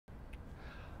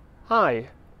Hi,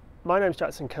 my name's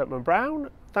Jackson Kirkman-Brown.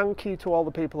 Thank you to all the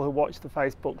people who watched the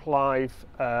Facebook Live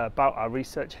about our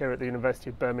research here at the University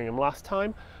of Birmingham last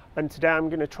time, and today I'm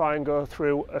going to try and go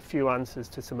through a few answers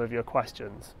to some of your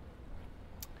questions.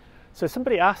 So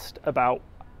somebody asked about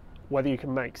whether you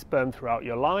can make sperm throughout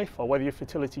your life or whether your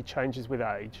fertility changes with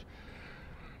age.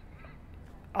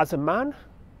 As a man,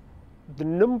 the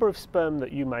number of sperm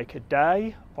that you make a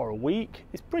day or a week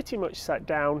is pretty much set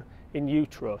down in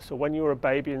utero, so when you're a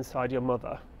baby inside your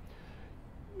mother.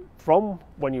 From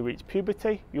when you reach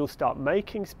puberty, you'll start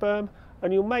making sperm,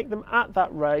 and you'll make them at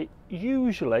that rate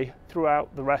usually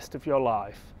throughout the rest of your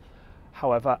life.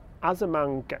 However, as a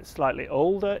man gets slightly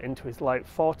older, into his late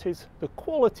 40s, the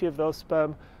quality of those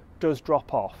sperm does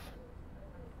drop off.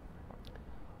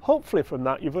 Hopefully from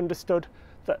that you've understood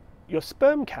that your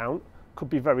sperm count could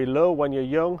be very low when you're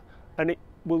young, and it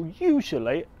will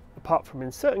usually, apart from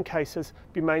in certain cases,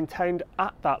 be maintained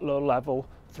at that low level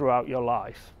throughout your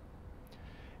life.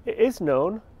 It is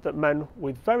known that men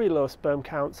with very low sperm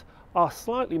counts are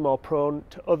slightly more prone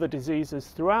to other diseases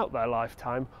throughout their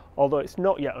lifetime, although it's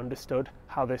not yet understood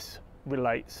how this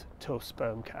relates to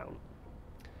sperm count.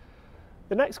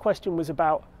 The next question was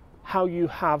about how you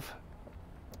have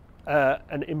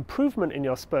an improvement in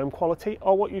your sperm quality,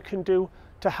 or what you can do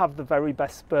to have the very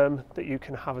best sperm that you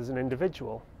can have as an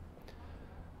individual.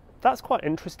 That's quite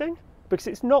interesting because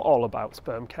it's not all about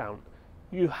sperm count.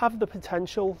 You have the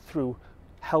potential through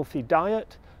healthy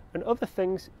diet and other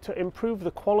things to improve the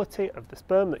quality of the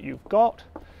sperm that you've got.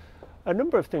 A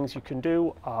number of things you can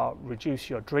do are reduce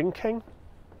your drinking.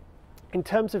 In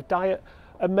terms of diet,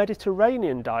 a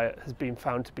Mediterranean diet has been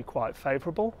found to be quite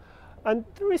favourable, and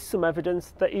there is some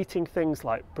evidence that eating things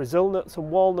like Brazil nuts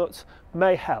and walnuts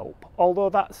may help, although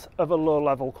that's of a low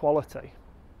level quality.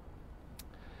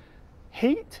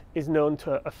 Heat is known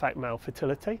to affect male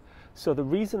fertility, so the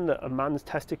reason that a man's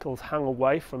testicles hang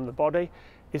away from the body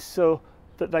is so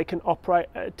that they can operate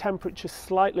at a temperature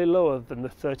slightly lower than the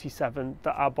 37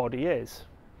 that our body is.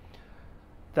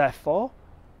 Therefore,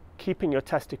 keeping your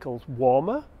testicles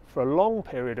warmer for a long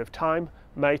period of time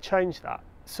may change that.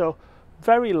 So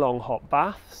very long hot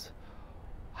baths,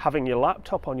 having your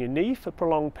laptop on your knee for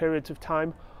prolonged periods of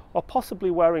time, or possibly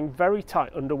wearing very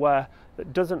tight underwear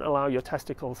that doesn't allow your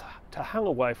testicles to hang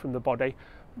away from the body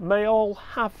may all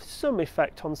have some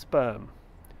effect on sperm.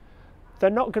 They're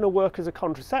not going to work as a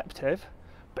contraceptive,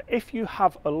 but if you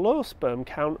have a low sperm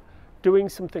count, doing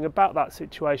something about that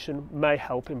situation may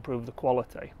help improve the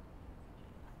quality.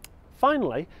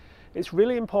 Finally, it's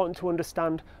really important to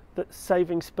understand that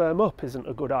saving sperm up isn't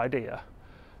a good idea.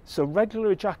 So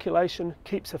regular ejaculation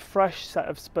keeps a fresh set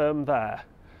of sperm there.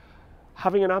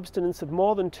 Having an abstinence of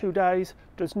more than 2 days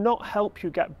does not help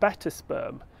you get better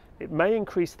sperm. It may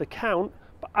increase the count,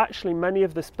 but actually many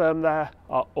of the sperm there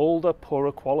are older,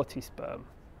 poorer quality sperm.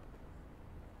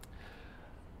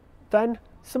 Then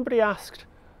somebody asked,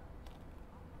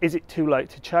 is it too late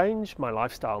to change my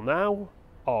lifestyle now?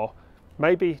 Or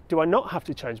maybe, do I not have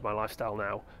to change my lifestyle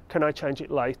now? Can I change it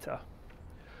later?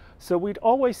 So we'd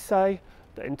always say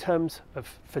that in terms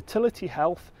of fertility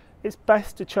health, it's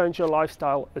best to change your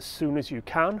lifestyle as soon as you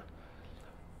can,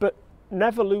 but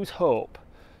never lose hope.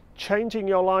 Changing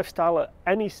your lifestyle at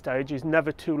any stage is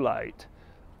never too late.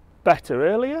 Better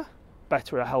earlier,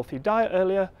 better a healthy diet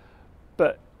earlier,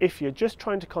 but if you're just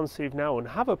trying to conceive now and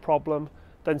have a problem,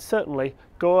 then certainly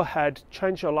go ahead,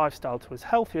 change your lifestyle to as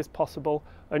healthy as possible,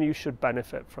 and you should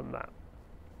benefit from that.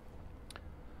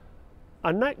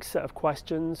 Our next set of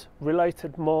questions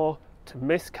related more to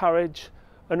miscarriage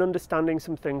and understanding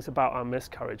some things about our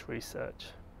miscarriage research.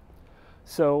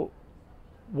 So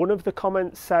one of the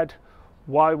comments said,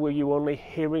 why were you only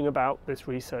hearing about this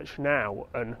research now?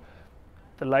 And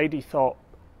the lady thought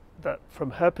that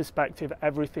from her perspective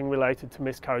everything related to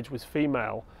miscarriage was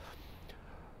female.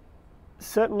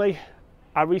 Certainly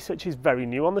our research is very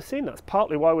new on the scene. That's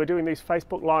partly why we're doing these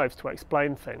Facebook Lives, to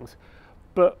explain things.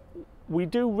 But we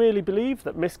do really believe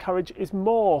that miscarriage is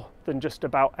more than just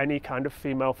about any kind of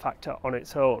female factor on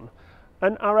its own,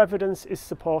 and our evidence is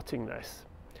supporting this.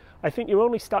 I think you're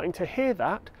only starting to hear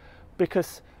that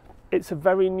because it's a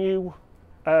very new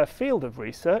field of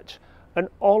research, and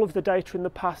all of the data in the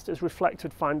past has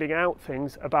reflected finding out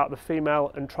things about the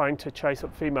female and trying to chase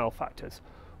up female factors.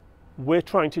 We're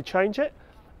trying to change it,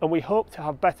 and we hope to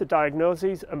have better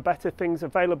diagnoses and better things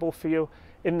available for you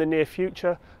in the near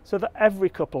future, so that every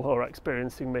couple who are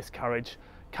experiencing miscarriage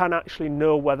can actually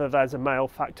know whether there's a male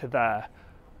factor there.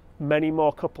 Many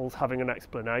more couples having an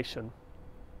explanation.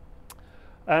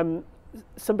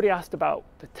 Somebody asked about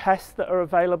the tests that are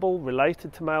available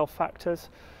related to male factors.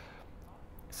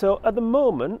 So at the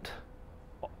moment,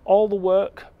 all the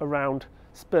work around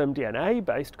sperm DNA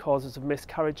based causes of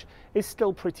miscarriage is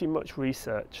still pretty much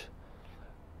research.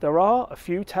 There are a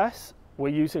few tests, we're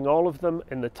using all of them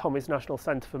in the Tommy's National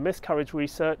Centre for Miscarriage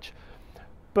Research,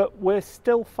 but we're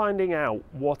still finding out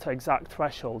what exact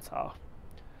thresholds are.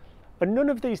 And none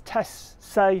of these tests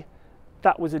say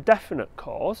that was a definite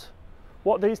cause.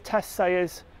 What these tests say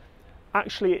is,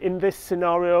 actually in this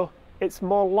scenario, it's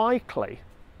more likely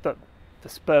that the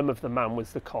sperm of the man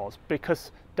was the cause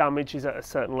because damage is at a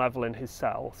certain level in his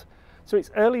cells. So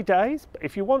it's early days, but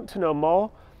if you want to know more,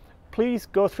 please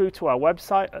go through to our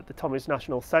website at the Tommy's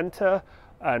National Centre,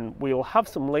 and we'll have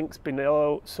some links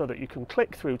below so that you can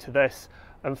click through to this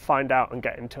and find out and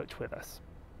get in touch with us.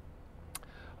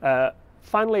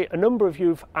 Finally, a number of you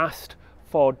have asked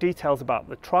for details about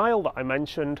the trial that I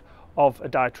mentioned of a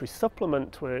dietary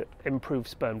supplement to improve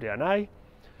sperm DNA.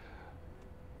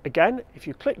 Again, if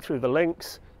you click through the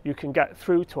links, you can get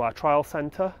through to our trial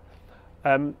centre.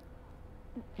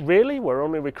 Really, we're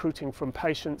only recruiting from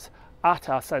patients at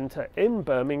our centre in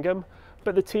Birmingham,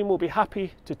 but the team will be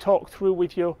happy to talk through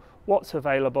with you what's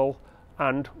available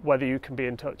and whether you can be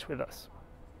in touch with us.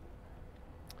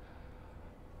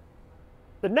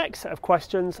 The next set of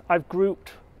questions I've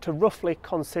grouped to roughly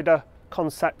consider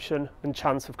conception and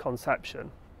chance of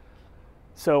conception.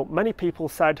 So many people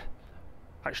said,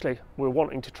 actually, we're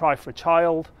wanting to try for a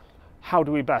child. How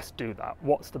do we best do that?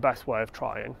 What's the best way of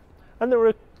trying? And there are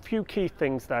a few key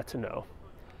things there to know.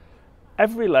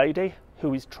 Every lady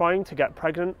who is trying to get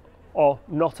pregnant or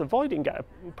not avoiding getting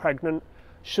pregnant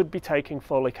should be taking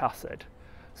folic acid.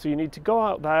 So you need to go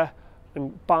out there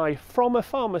and buy from a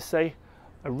pharmacy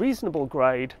a reasonable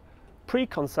grade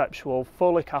preconceptual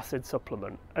folic acid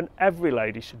supplement, and every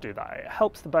lady should do that. It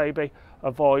helps the baby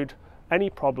avoid any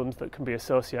problems that can be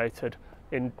associated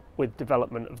with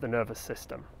development of the nervous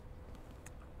system.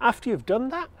 After you've done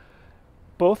that,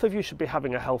 both of you should be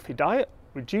having a healthy diet,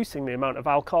 reducing the amount of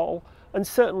alcohol, and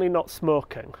certainly not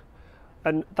smoking.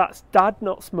 And that's dad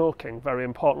not smoking, very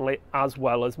importantly, as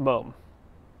well as mum.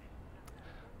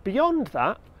 Beyond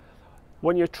that,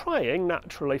 when you're trying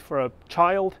naturally for a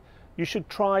child, you should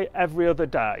try every other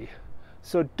day.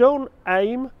 So don't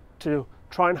aim to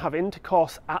try and have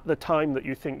intercourse at the time that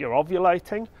you think you're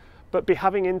ovulating, but be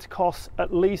having intercourse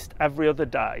at least every other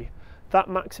day. That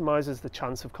maximizes the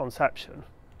chance of conception.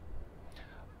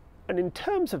 And in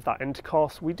terms of that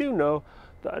intercourse, we do know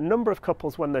that a number of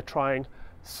couples, when they're trying,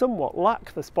 somewhat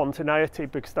lack the spontaneity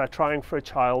because they're trying for a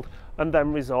child and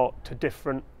then resort to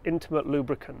different intimate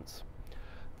lubricants.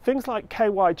 Things like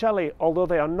KY jelly, although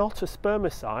they are not a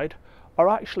spermicide, are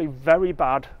actually very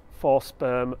bad for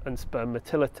sperm and sperm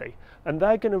motility, and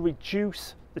they're going to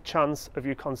reduce the chance of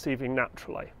you conceiving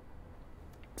naturally.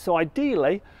 So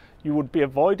ideally, you would be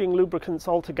avoiding lubricants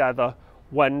altogether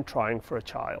when trying for a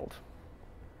child.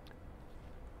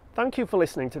 Thank you for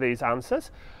listening to these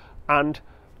answers, and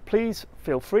please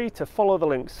feel free to follow the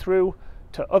links through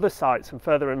to other sites and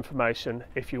further information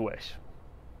if you wish.